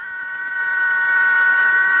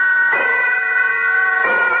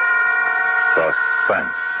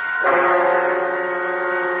Suspense.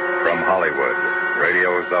 From Hollywood,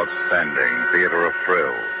 radio's outstanding theater of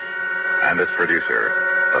thrills, and its producer,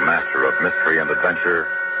 the master of mystery and adventure,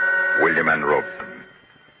 William N. Robeson.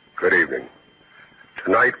 Good evening.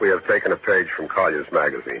 Tonight we have taken a page from Collier's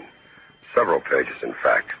magazine. Several pages, in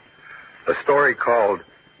fact. A story called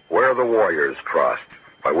Where the Warriors Crossed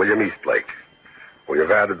by William Eastlake. We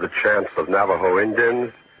have added the chants of Navajo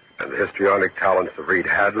Indians and the histrionic talents of Reed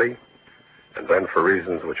Hadley. And then, for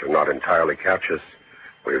reasons which are not entirely captious,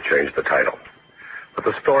 we have changed the title. But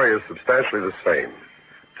the story is substantially the same,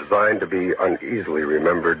 designed to be uneasily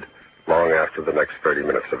remembered long after the next 30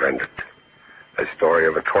 minutes have ended. A story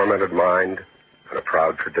of a tormented mind and a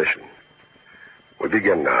proud tradition. We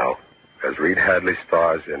begin now as Reed Hadley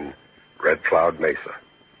stars in Red Cloud Mesa,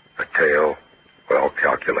 a tale well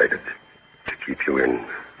calculated to keep you in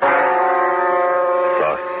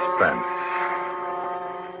Suspense.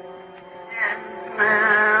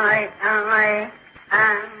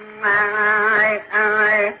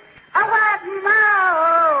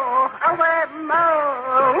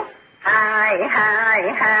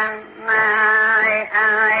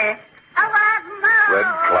 Red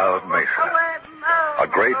Cloud Mesa. A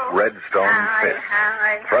great red stone fist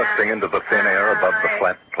thrusting into the thin air above the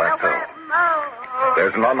flat plateau.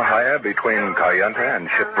 There's none higher between Cayenta and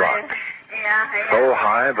Ship Rock. So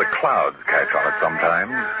high the clouds catch on it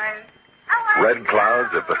sometimes. Red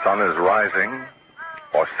clouds if the sun is rising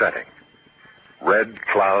or setting. Red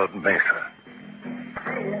Cloud Mesa.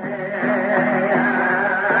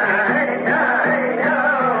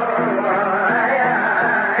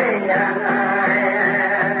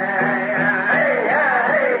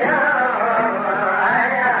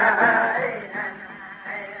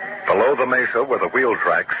 Below the mesa where the wheel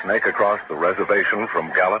tracks snake across the reservation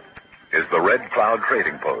from Gallup is the Red Cloud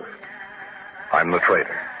trading post. I'm the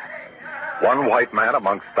trader. One white man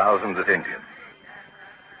amongst thousands of Indians.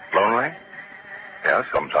 Lonely? Yeah,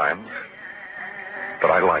 sometimes.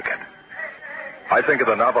 But I like it. I think of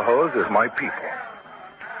the Navajos as my people.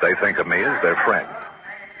 They think of me as their friend.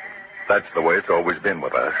 That's the way it's always been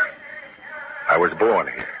with us. I was born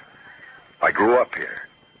here. I grew up here.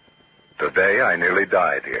 Today, I nearly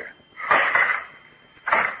died here.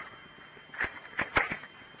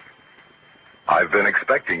 I've been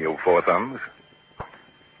expecting you, Four Thumbs.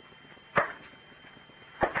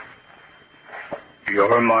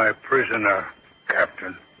 You're my prisoner,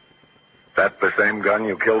 Captain. That the same gun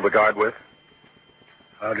you killed the guard with?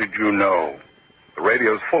 How did you know? The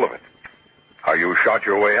radio's full of it. How you shot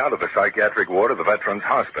your way out of the psychiatric ward of the Veterans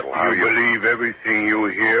Hospital. How you believe everything you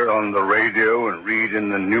hear on the radio and read in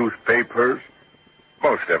the newspapers?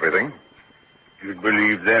 Most everything. You'd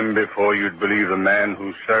believe them before you'd believe the man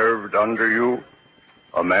who served under you?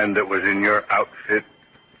 A man that was in your outfit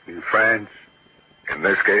in France? In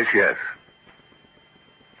this case, yes.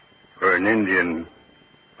 For an Indian,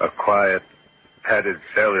 a quiet, padded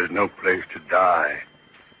cell is no place to die.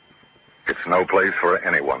 It's no place for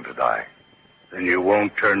anyone to die. Then you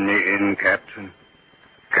won't turn me in, Captain?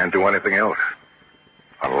 Can't do anything else.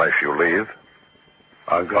 Unless you leave.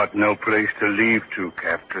 I've got no place to leave to,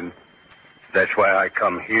 Captain. That's why I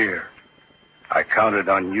come here. I counted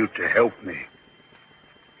on you to help me.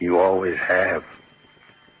 You always have.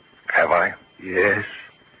 Have I? Yes.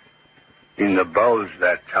 In the Bulge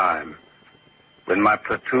that time, when my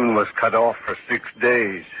platoon was cut off for 6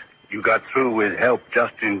 days, you got through with help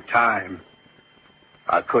just in time.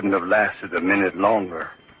 I couldn't have lasted a minute longer.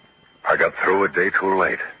 I got through a day too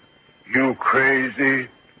late. You crazy?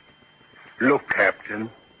 Look, Captain,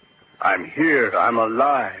 I'm here. I'm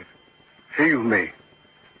alive. Feel me.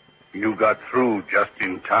 You got through just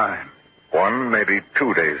in time. 1, maybe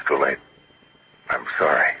 2 days too late. I'm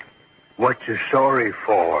sorry. What you sorry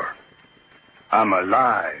for? I'm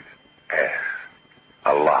alive. Yes,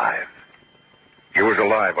 alive. You was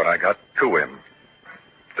alive when I got to him.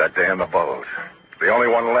 That day in the Bulge. The only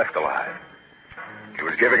one left alive. He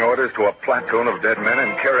was giving orders to a platoon of dead men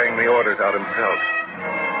and carrying the orders out himself.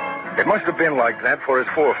 It must have been like that for his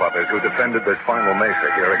forefathers who defended this final mesa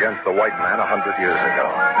here against the white man 100 years ago.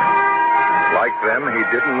 Like them, he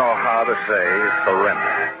didn't know how to say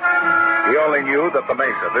surrender. He only knew that the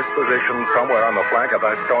mesa, this position somewhere on the flank of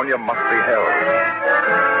Astonia, must be held.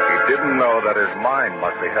 He didn't know that his mind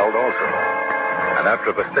must be held also. And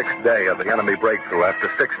after the 6th day of the enemy breakthrough, after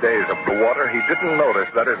 6 days of the water, he didn't notice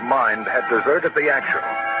that his mind had deserted the action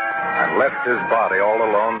and left his body all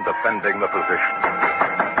alone defending the position.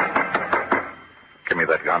 Give me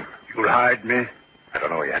that gun. You'll hide me? I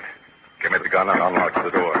don't know yet. Give me the gun and unlock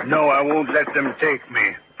the door. No, I won't let them take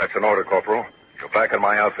me. That's an order, Corporal. You're back in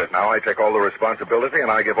my outfit now. I take all the responsibility and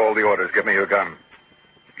I give all the orders. Give me your gun.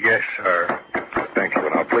 Yes, sir. Thank you.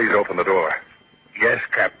 Now, please open the door. Yes,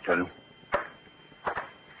 Captain.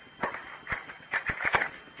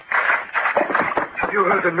 You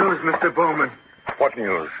heard the news, Mr. Bowman. What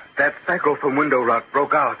news? That psycho from Window Rock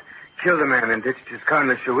broke out, killed a man, and ditched his car in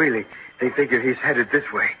the Shawili. They figure he's headed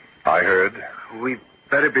this way. I heard. We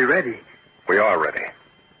better be ready. We are ready.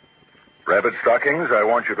 Rabbit Stockings, I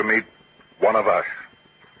want you to meet one of us.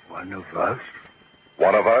 One of us?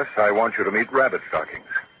 One of us, I want you to meet Rabbit Stockings.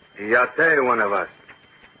 Yate, one of us.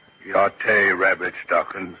 Yate, Rabbit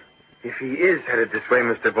Stockings. If he is headed this way,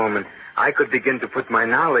 Mr. Bowman, I could begin to put my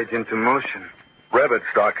knowledge into motion. Rabbit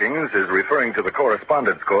Stockings is referring to the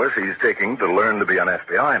correspondence course he's taking to learn to be an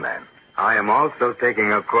FBI man. I am also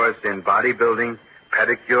taking a course in bodybuilding,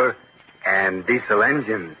 pedicure, and diesel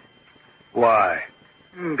engines. Why?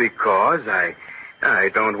 Because I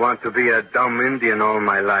don't want to be a dumb Indian all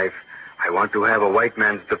my life. I want to have a white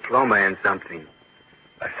man's diploma in something.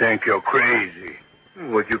 I think you're crazy.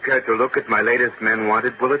 Would you care to look at my latest men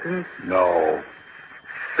wanted bulletins? No.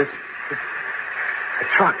 A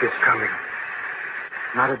truck is coming.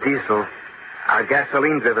 Not a diesel. A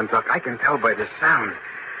gasoline-driven truck. I can tell by the sound.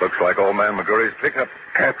 Looks like old man McGurry's pickup.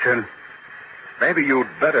 Captain. Maybe you'd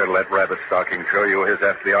better let Rabbit Stocking show you his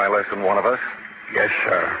FBI lesson, one of us. Yes,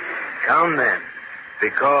 sir. Come then.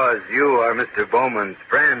 Because you are Mr. Bowman's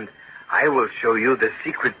friend, I will show you the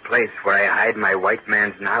secret place where I hide my white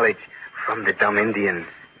man's knowledge from the dumb Indians.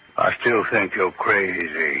 I still think you're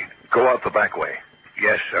crazy. Go out the back way.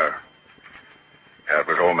 Yes, sir. Yeah, it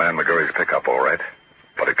was old man McGurry's pickup, all right.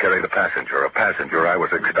 But it carried a passenger I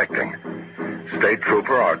was expecting. State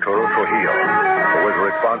Trooper Arturo Trujillo, who was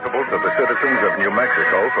responsible to the citizens of New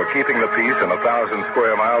Mexico for keeping the peace in 1,000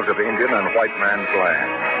 square miles of Indian and white man's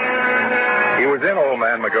land. He was in old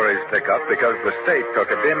man McGurry's pickup because the state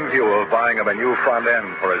took a dim view of buying him a new front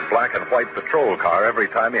end for his black and white patrol car every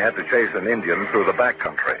time he had to chase an Indian through the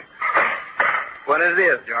backcountry. What is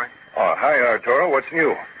this, George? Oh, hi, Arturo. What's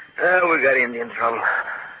new? We got Indian trouble.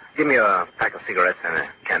 Give me a pack of cigarettes and a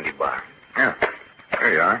candy bar. Yeah.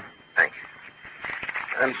 There you are. Thanks.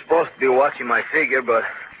 I'm supposed to be watching my figure, but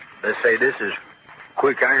they say this is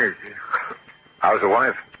quick energy. How's the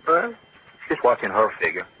wife? Well, she's watching her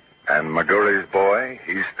figure. And McGurry's boy,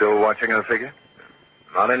 he's still watching her figure?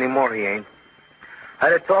 Not anymore, he ain't. I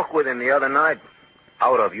had a talk with him the other night,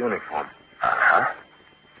 out of uniform. Uh-huh.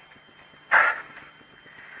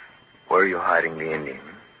 Where are you hiding the Indian?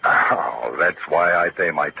 Oh, that's why I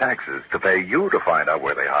pay my taxes, to pay you to find out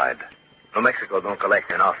where they hide. New Mexico don't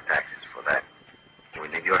collect enough taxes for that. We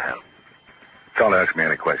need your help. Don't ask me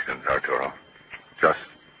any questions, Arturo. Just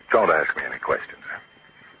don't ask me any questions.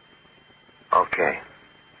 Okay.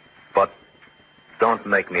 But don't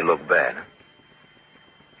make me look bad.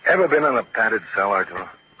 Ever been in a padded cell, Arturo?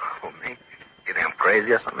 Oh, me? You think I'm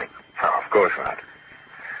crazy or something? No, of course not.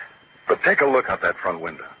 But take a look out that front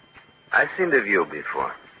window. I've seen the view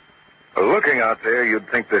before. Looking out there, you'd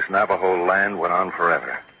think this Navajo land went on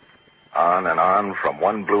forever. On and on from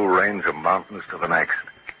one blue range of mountains to the next.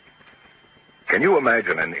 Can you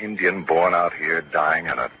imagine an Indian born out here dying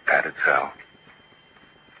in a padded cell?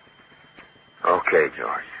 Okay,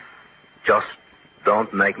 George. Just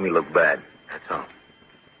don't make me look bad. That's all.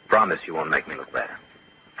 Promise you won't make me look bad.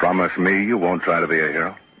 Promise me you won't try to be a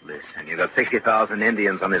hero? Listen, you got 60,000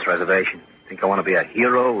 Indians on this reservation. Think I want to be a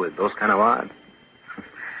hero with those kind of odds?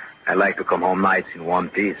 I like to come home nights in one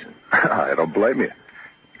piece. I don't blame you.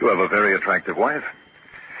 You have a very attractive wife.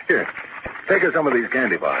 Here, take her some of these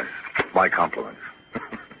candy bars. My compliments.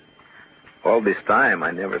 All this time,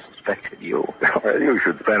 I never suspected you. Well, you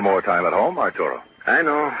should spend more time at home, Arturo. I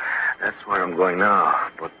know. That's where I'm going now.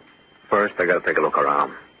 But first, I got to take a look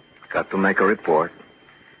around. Got to make a report.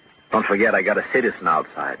 Don't forget, I got a citizen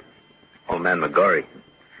outside. Old man McGurry.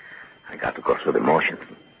 I got to go through the motions.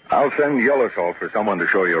 I'll send Yellow Salt for someone to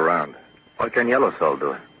show you around. What can Yellow Salt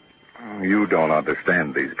do? You don't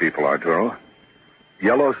understand these people, Arturo.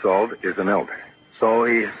 Yellow Salt is an elder. So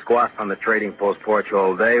he squats on the trading post porch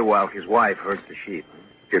all day while his wife herds the sheep.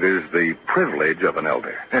 It is the privilege of an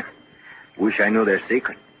elder. Wish I knew their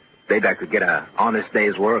secret. Maybe I could get an honest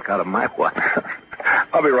day's work out of my wife.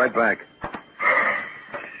 I'll be right back.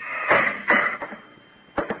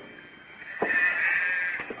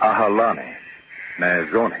 Ahalane,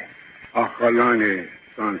 Nazoni. Ahalane,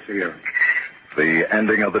 Sansia. The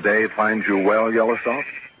ending of the day finds you well, Yellow Salt?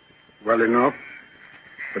 Well enough.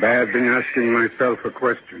 But I have been asking myself a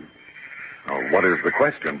question. Oh, what is the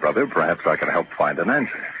question, brother? Perhaps I can help find an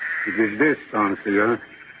answer. It is this, Sansia.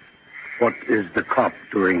 What is the cop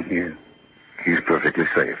doing here? He's perfectly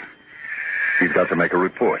safe. He's got to make a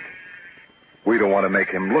report. We don't want to make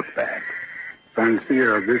him look bad.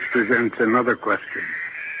 Sancia, this presents another question.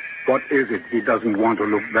 What is it he doesn't want to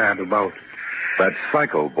look bad about? That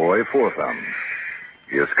psycho boy, Four Thumbs.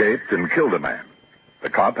 He escaped and killed a man. The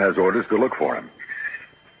cop has orders to look for him.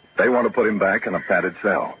 They want to put him back in a padded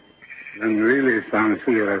cell. Then really,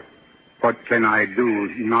 Sancia, what can I do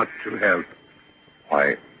not to help?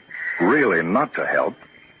 Why, really not to help.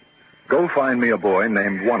 Go find me a boy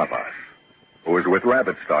named One of Us, who is with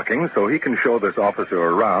Rabbit Stocking, so he can show this officer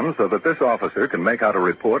around so that this officer can make out a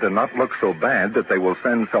report and not look so bad that they will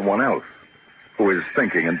send someone else who is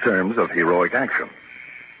thinking in terms of heroic action.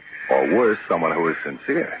 Or worse, someone who is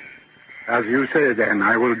sincere. As you say, then,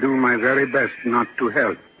 I will do my very best not to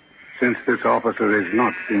help, since this officer is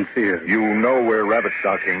not sincere. You know where Rabbit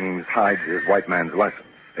Stockings hides his white man's lessons.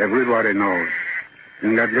 Everybody knows.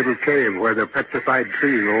 In that little cave where the petrified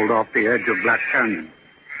tree rolled off the edge of Black Canyon.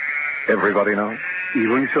 Everybody knows?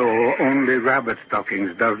 Even so, only Rabbit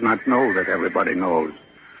Stockings does not know that everybody knows.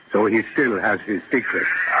 So he still has his secret.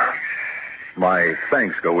 My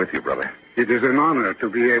thanks go with you, brother. It is an honor to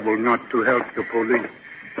be able not to help the police.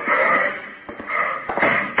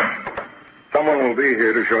 Someone will be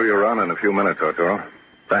here to show you around in a few minutes, Arturo.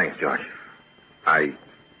 Thanks, George. I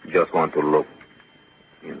just want to look,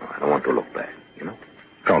 I don't want to look bad,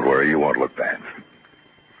 Don't worry, you won't look bad.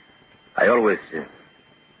 I always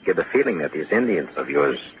get the feeling that these Indians of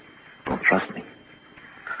yours don't trust me.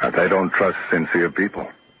 That they don't trust sincere people.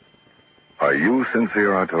 Are you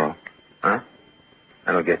sincere, Arturo? Huh?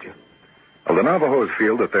 I don't get you. Well, the Navajos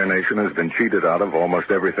feel that their nation has been cheated out of almost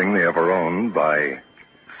everything they ever owned by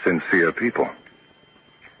sincere people.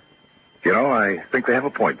 I think they have a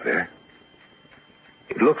point there.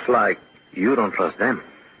 It looks like you don't trust them.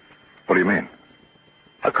 What do you mean?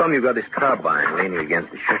 How come you got this carbine leaning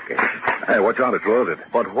against the showcase? Hey, watch out, it's loaded.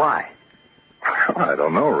 But why? I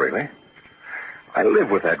don't know, really. I live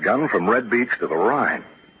with that gun from Red Beach to the Rhine.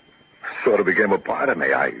 Sort of became a part of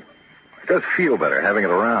me. I just feel better having it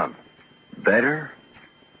around. Better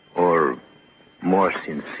or more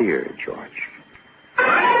sincere, George?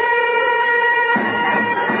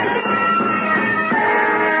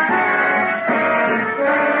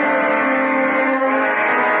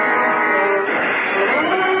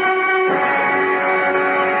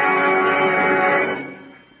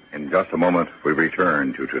 In just a moment, we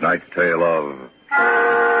return to tonight's tale of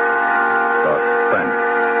Suspense,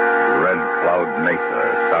 Red Cloud Mesa,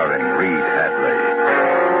 starring Reed Hadley.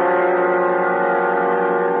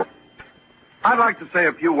 I'd like to say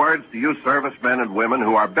a few words to you servicemen and women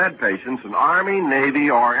who are bed patients in Army, Navy,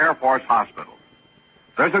 or Air Force hospitals.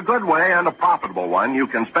 There's a good way and a profitable one you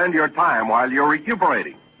can spend your time while you're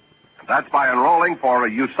recuperating. And that's by enrolling for a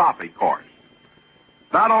USAPI course.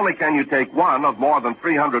 Not only can you take one of more than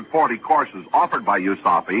 340 courses offered by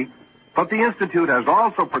USAPI, but the Institute has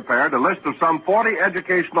also prepared a list of some 40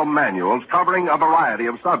 educational manuals covering a variety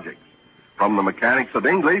of subjects, from the mechanics of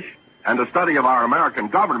English and the study of our American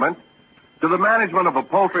government to the management of a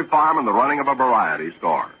poultry farm and the running of a variety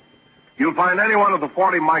store. You'll find any one of the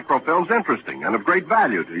 40 microfilms interesting and of great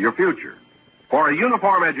value to your future. For a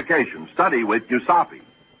uniform education, study with USAPI.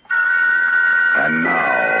 And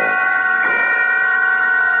now,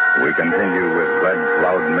 we continue with Red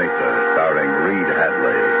Cloud Mesa, starring Reed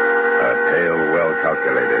Hadley, a tale well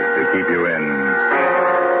calculated to keep you in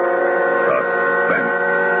suspense.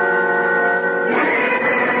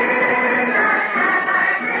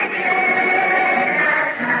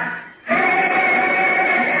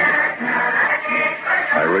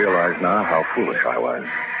 I realize now how foolish I was.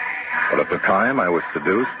 But at the time, I was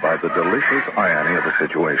seduced by the delicious irony of the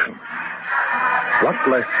situation. What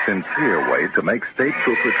less sincere way to make State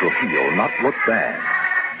Trooper Trujillo not look bad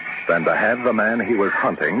than to have the man he was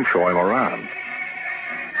hunting show him around?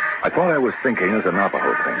 I thought I was thinking as a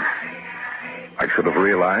Navajo thinks. I should have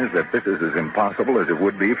realized that this is as impossible as it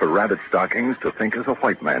would be for Rabbit Stockings to think as a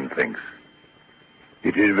white man thinks.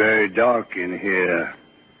 It is very dark in here,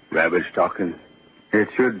 Rabbit Stockings. It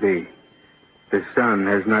should be. The sun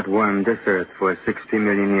has not warmed this earth for 60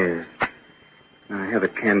 million years. I have a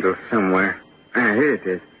candle somewhere. Here it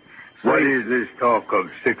is. What is this talk of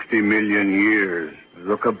 60 million years?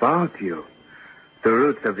 Look about you. The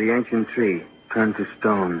roots of the ancient tree turned to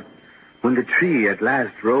stone. When the tree at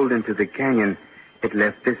last rolled into the canyon, it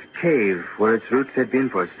left this cave where its roots had been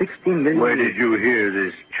for 60 million years. Where did you hear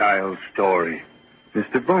this child's story?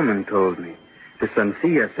 Mr. Bowman told me. The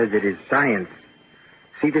Sancia says it is science.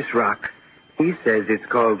 See this rock? He says it's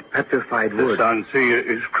called petrified wood. The Sancia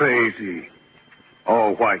is crazy.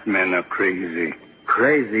 All white men are crazy.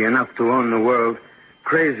 Crazy enough to own the world.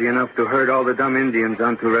 Crazy enough to herd all the dumb Indians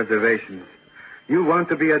onto reservations. You want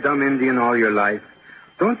to be a dumb Indian all your life?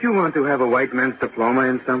 Don't you want to have a white man's diploma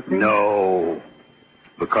in something? No,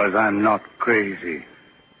 because I'm not crazy.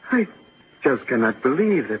 I just cannot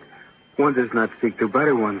believe that one does not seek to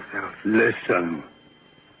better oneself. Listen.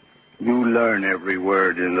 You learn every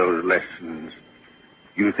word in those lessons.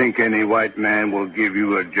 You think any white man will give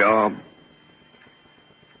you a job?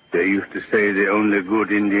 They used to say the only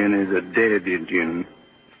good Indian is a dead Indian.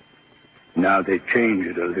 Now they change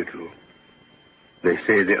it a little. They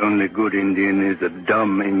say the only good Indian is a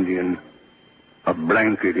dumb Indian, a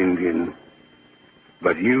blanket Indian.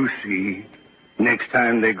 But you see, next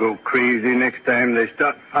time they go crazy, next time they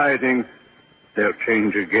start fighting, they'll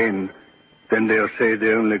change again. Then they'll say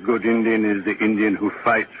the only good Indian is the Indian who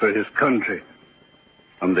fights for his country.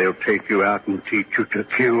 And they'll take you out and teach you to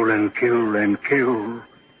kill and kill and kill.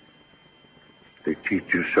 They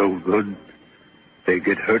teach you so good, they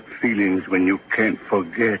get hurt feelings when you can't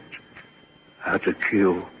forget how to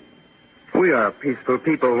kill. We are a peaceful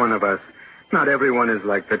people, one of us. Not everyone is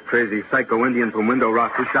like that crazy psycho Indian from Window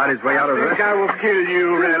Rock who shot his way out of the... I will kill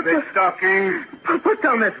you, Rabbit Stockings. Put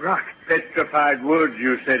down that rock. Petrified wood,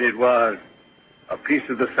 you said it was. A piece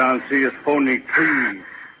of the Sansia's phony tree.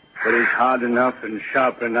 But it's hard enough and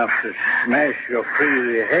sharp enough to smash your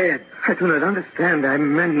crazy head. I do not understand. I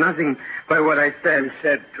meant nothing by what I said. You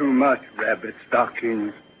said too much, Rabbit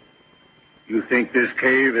Stockings. You think this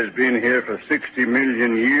cave has been here for 60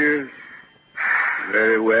 million years?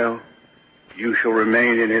 Very well. You shall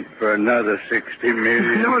remain in it for another 60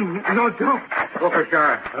 million. No, don't.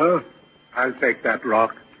 Officer, Huh? I'll take that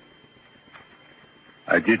rock.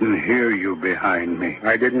 I didn't hear you behind me.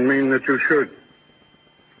 I didn't mean that you should.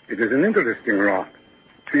 It is an interesting rock.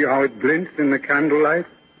 See how it glints in the candlelight?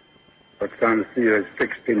 But Sansia's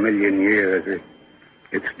 60 million years.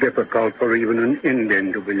 It's difficult for even an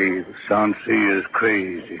Indian to believe. Sansia is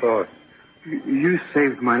crazy. Of course. You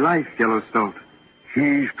saved my life, Yellowstone.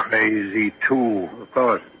 He's crazy, too. Of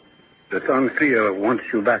course. The Sansia wants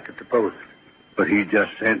you back at the post. But he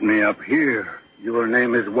just sent me up here. Your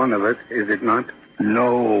name is one of us, is it not?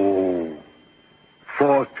 No.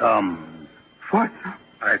 Fortum. Fortum?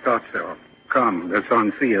 I thought so. Come, the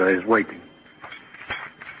Sansia is waiting.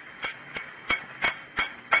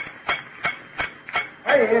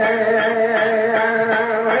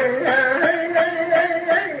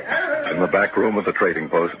 In the back room of the trading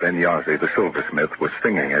post, Ben Yazzie, the silversmith, was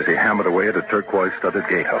singing as he hammered away at a turquoise-studded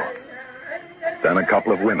gatehoe. Then a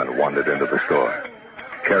couple of women wandered into the store,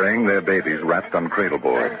 carrying their babies wrapped on cradle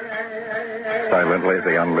boards. Silently,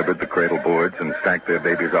 they unlibbered the cradle boards and stacked their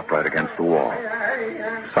babies upright against the wall.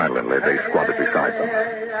 Silently, they squatted beside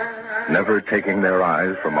them, never taking their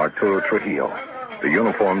eyes from Arturo Trujillo, the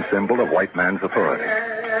uniform symbol of white man's authority.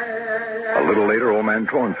 A little later, old man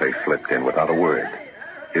Tornface slipped in without a word,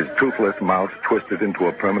 his toothless mouth twisted into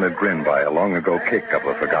a permanent grin by a long-ago kick of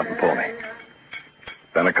a forgotten pony.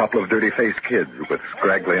 Then a couple of dirty-faced kids with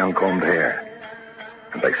scraggly, uncombed hair.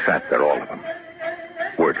 And they sat there, all of them,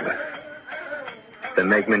 wordless. They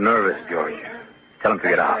make me nervous, George. Tell them to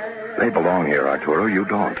get out. They belong here, Arturo. You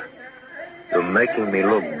don't. You're making me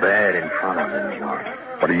look bad in front of them, George.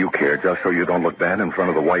 What do you care, just so you don't look bad in front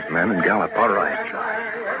of the white men and Gallup? All right,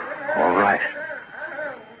 George. All right.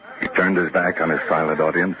 He turned his back on his silent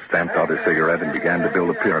audience, stamped out a cigarette, and began to build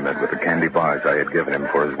a pyramid with the candy bars I had given him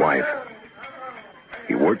for his wife.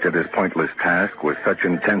 He worked at his pointless task with such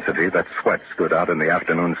intensity that sweat stood out in the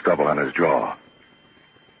afternoon stubble on his jaw.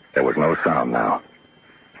 There was no sound now.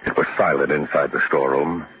 It was silent inside the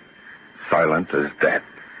storeroom, silent as death.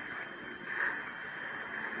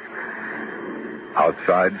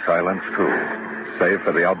 Outside, silence too, save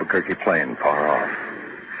for the Albuquerque plain far off.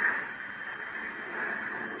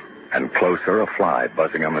 And closer, a fly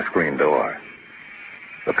buzzing on the screen door.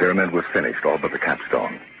 The pyramid was finished, all but the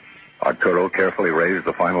capstone. Arturo carefully raised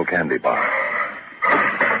the final candy bar.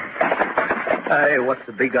 Hey, what's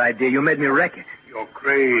the big idea? You made me wreck it. You're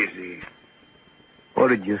crazy. What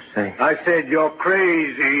did you say? I said you're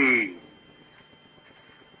crazy.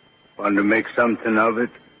 Want to make something of it?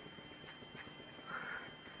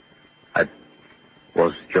 I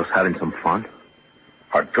was just having some fun.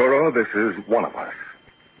 Arturo, this is one of us.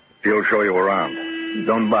 He'll show you around.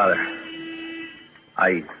 Don't bother.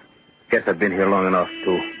 I guess I've been here long enough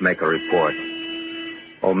to make a report.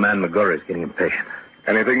 Old man McGurry is getting impatient.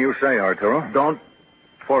 Anything you say, Arturo? Don't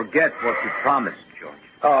forget what you promised, George.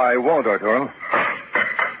 Oh, I won't, Arturo.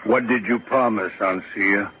 What did you promise,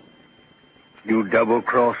 Ansia? You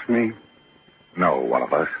double-crossed me? No, one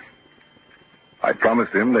of us. I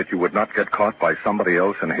promised him that you would not get caught by somebody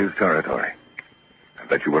else in his territory. And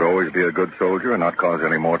that you would always be a good soldier and not cause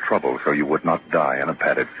any more trouble so you would not die in a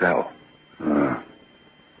padded cell.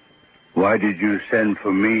 Why did you send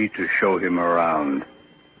for me to show him around?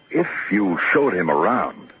 If you showed him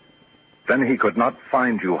around, then he could not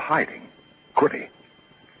find you hiding, could he?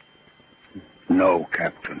 No,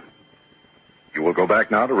 Captain. You will go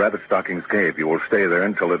back now to Rabbit Stocking's cave. You will stay there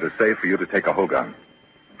until it is safe for you to take a hogun.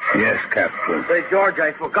 Yes, Captain. Say, George,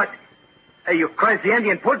 I forgot. Hey, you crazy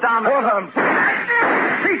Indian, put down the... Hold on.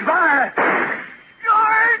 Cease fire!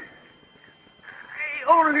 George! He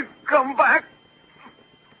only come back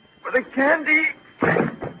for the candy.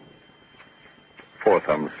 Four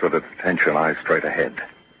Thumbs stood at attention, eyes straight ahead.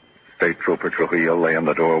 State Trooper Trujillo lay in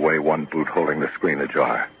the doorway, one boot holding the screen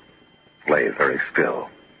ajar. Lay very still.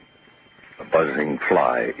 A buzzing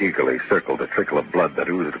fly eagerly circled a trickle of blood that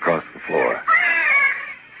oozed across the floor.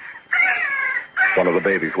 One of the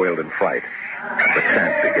babies wailed in fright, and the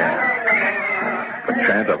chant began. The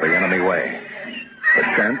chant of the enemy way. The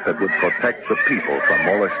chant that would protect the people from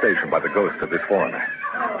molestation by the ghost of this foreigner.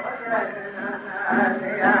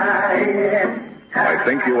 I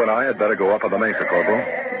think you and I had better go up on the mesa, Corporal.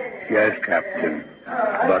 Yes, Captain.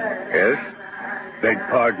 But... Yes? Beg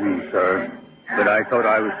pardon, sir, but I thought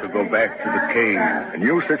I was to go back to the cave. A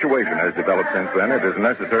new situation has developed since then. It is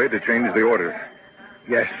necessary to change the orders.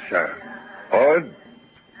 Yes, sir. Ord.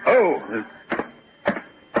 Oh!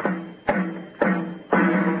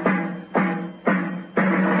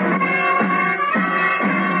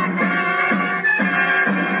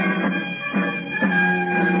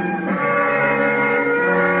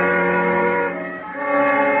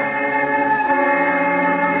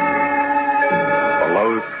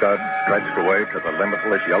 Stretched away to the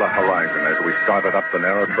limitless yellow horizon as we started up the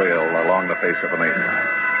narrow trail along the face of the mesa.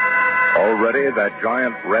 Already that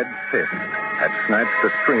giant red fist had snatched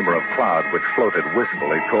a streamer of cloud which floated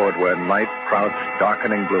wistfully toward where night crouched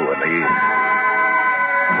darkening blue in the east.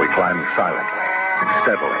 We climbed silently,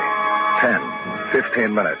 steadily, 10,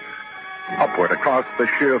 15 minutes, upward across the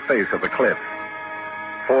sheer face of the cliff.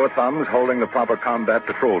 Four Thumbs holding the proper combat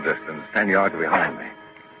patrol distance 10 yards behind me.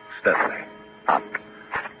 Steadily, up.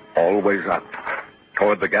 Always up,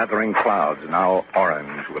 toward the gathering clouds, now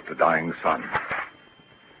orange with the dying sun.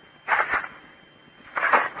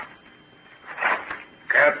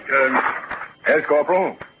 Captain. Yes,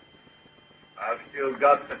 Corporal? I've still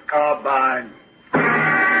got the carbine.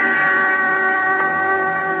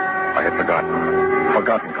 I had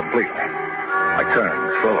forgotten completely. I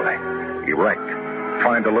turned slowly, erect,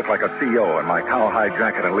 trying to look like a CO in my cowhide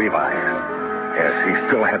jacket and Levi's. Yes, he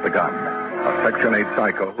still had the gun. A Section 8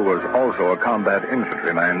 psycho who was also a combat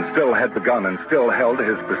infantryman still had the gun and still held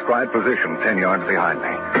his prescribed position 10 yards behind me.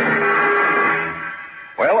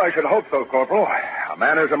 Well, I should hope so, Corporal. A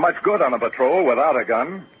man isn't much good on a patrol without a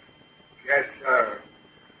gun. Yes, sir.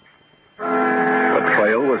 The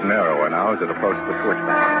trail was narrower now as it approached the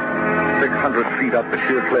switchback. 600 feet up the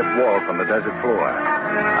sheer cliff wall from the desert floor.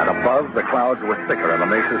 And above, the clouds were thicker in the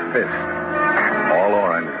mesa's fist. All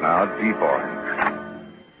orange now, deep orange.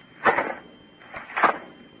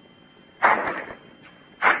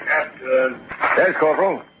 Yes,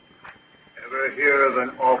 Corporal? Ever hear of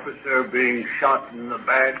an officer being shot in the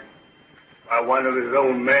back by one of his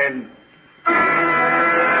own men?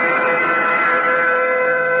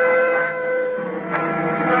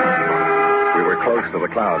 We were close to the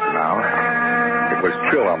clouds now. It was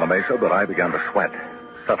chill on the mesa, but I began to sweat,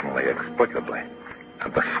 suddenly, explicably.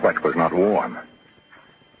 And the sweat was not warm.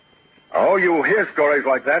 Oh, you hear stories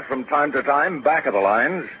like that from time to time, back of the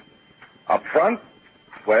lines. Up front?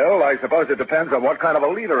 Well, I suppose it depends on what kind of a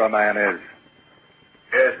leader a man is.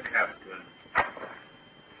 Yes, Captain.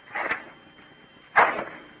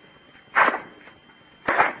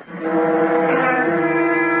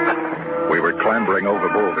 We were clambering over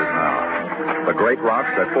boulders now. The great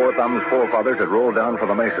rocks that Four Thumbs' forefathers had rolled down from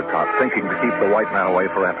the mesa top, thinking to keep the white man away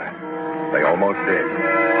forever. They almost did.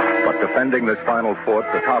 But defending this final fort,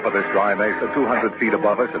 the top of this dry mesa, 200 feet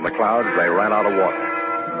above us in the clouds, they ran out of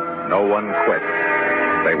water. No one quit.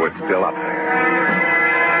 They were still up there.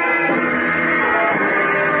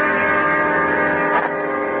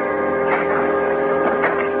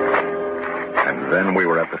 And then we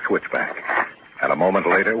were at the switchback. And a moment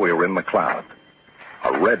later, we were in the cloud.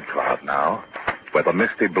 A red cloud now, where the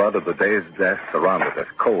misty blood of the day's death surrounded us,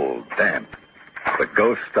 cold, damp. The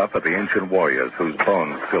ghost stuff of the ancient warriors whose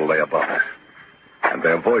bones still lay above us. And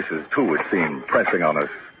their voices, too, it seemed, pressing on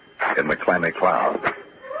us in the clammy cloud.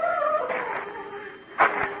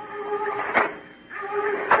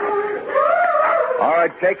 All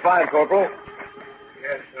right, take 5, Corporal.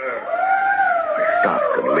 Yes, sir. I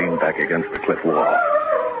stopped and leaned back against the cliff wall.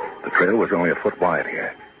 The trail was only a foot wide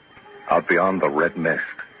here. Out beyond the red mist.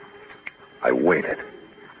 I waited.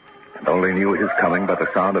 and only knew his coming by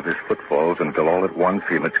the sound of his footfalls until all at once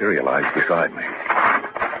he materialized beside me.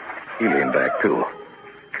 He leaned back, too,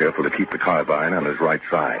 careful to keep the carbine on his right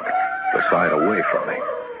side, the side away from me.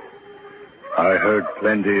 I heard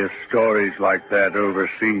plenty of stories like that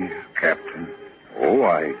overseas, Captain. Oh,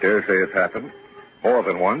 I dare say it's happened. More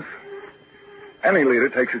than once. Any leader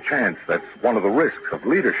takes a chance. That's one of the risks of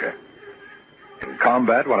leadership. In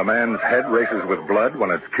combat, when a man's head races with blood, when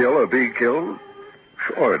it's kill or be killed,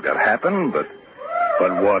 sure, it could happen, but...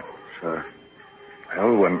 But what, sir?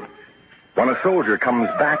 Well, when a soldier comes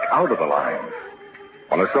back out of the lines,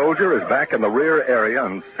 when a soldier is back in the rear area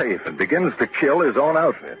and safe and begins to kill his own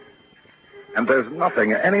outfit, and there's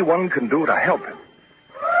nothing anyone can do to help him.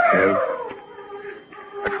 Help?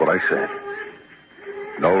 That's what I said.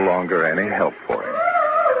 No longer any help for him.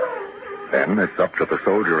 Then it's up to the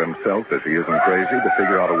soldier himself, if he isn't crazy, to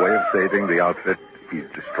figure out a way of saving the outfit he's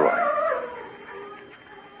destroying.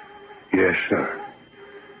 Yes, sir.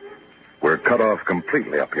 We're cut off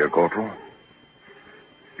completely up here, Corporal.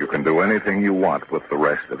 You can do anything you want with the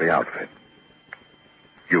rest of the outfit.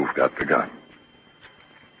 You've got the gun.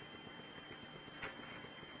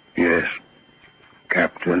 Yes,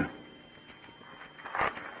 Captain.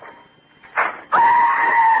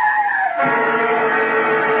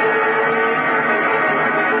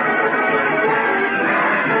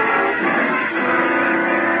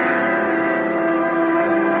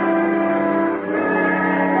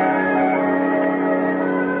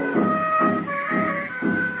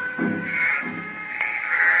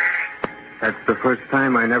 That's the first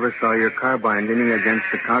time I never saw your carbine leaning against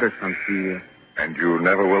the countersunk here. And you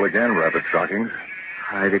never will again, Rabbit Stockings.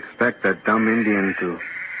 I'd expect that dumb Indian to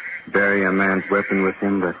bury a man's weapon with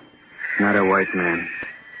him, but not a white man.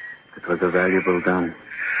 It was a valuable gun.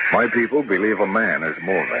 My people believe a man is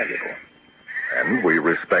more valuable. And we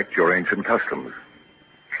respect your ancient customs.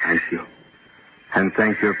 Thank you. And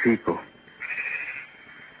thank your people.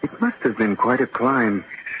 It must have been quite a climb,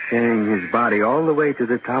 carrying his body all the way to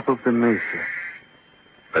the top of the mesa.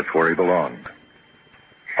 That's where he belonged.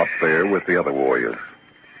 Up there with the other warriors.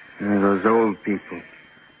 Those old people,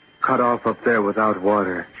 cut off up there without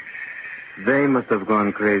water. They must have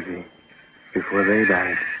gone crazy before they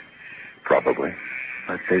died. Probably.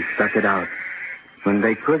 But they stuck it out when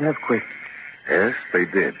they could have quit. Yes, they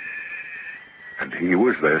did. And he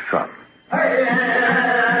was their son.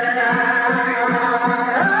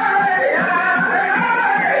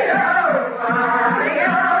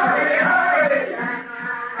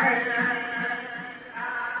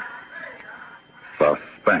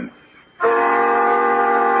 Suspense.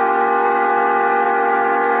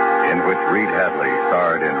 In which Reed Hadley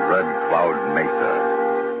starred in Red Cloud Mesa.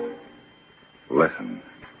 Listen.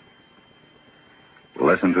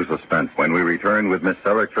 Listen to suspense when we return with Miss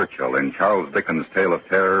Sarah Churchill in Charles Dickens' tale of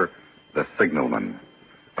terror, The Signalman.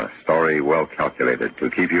 A story well calculated to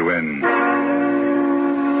keep you in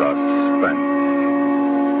suspense.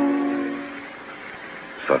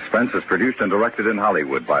 Suspense is produced and directed in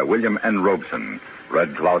Hollywood by William N. Robeson.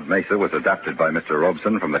 Red Cloud Mesa was adapted by Mr.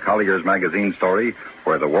 Robeson from the Collier's Magazine story,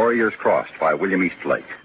 Where the Warriors Crossed by William Eastlake.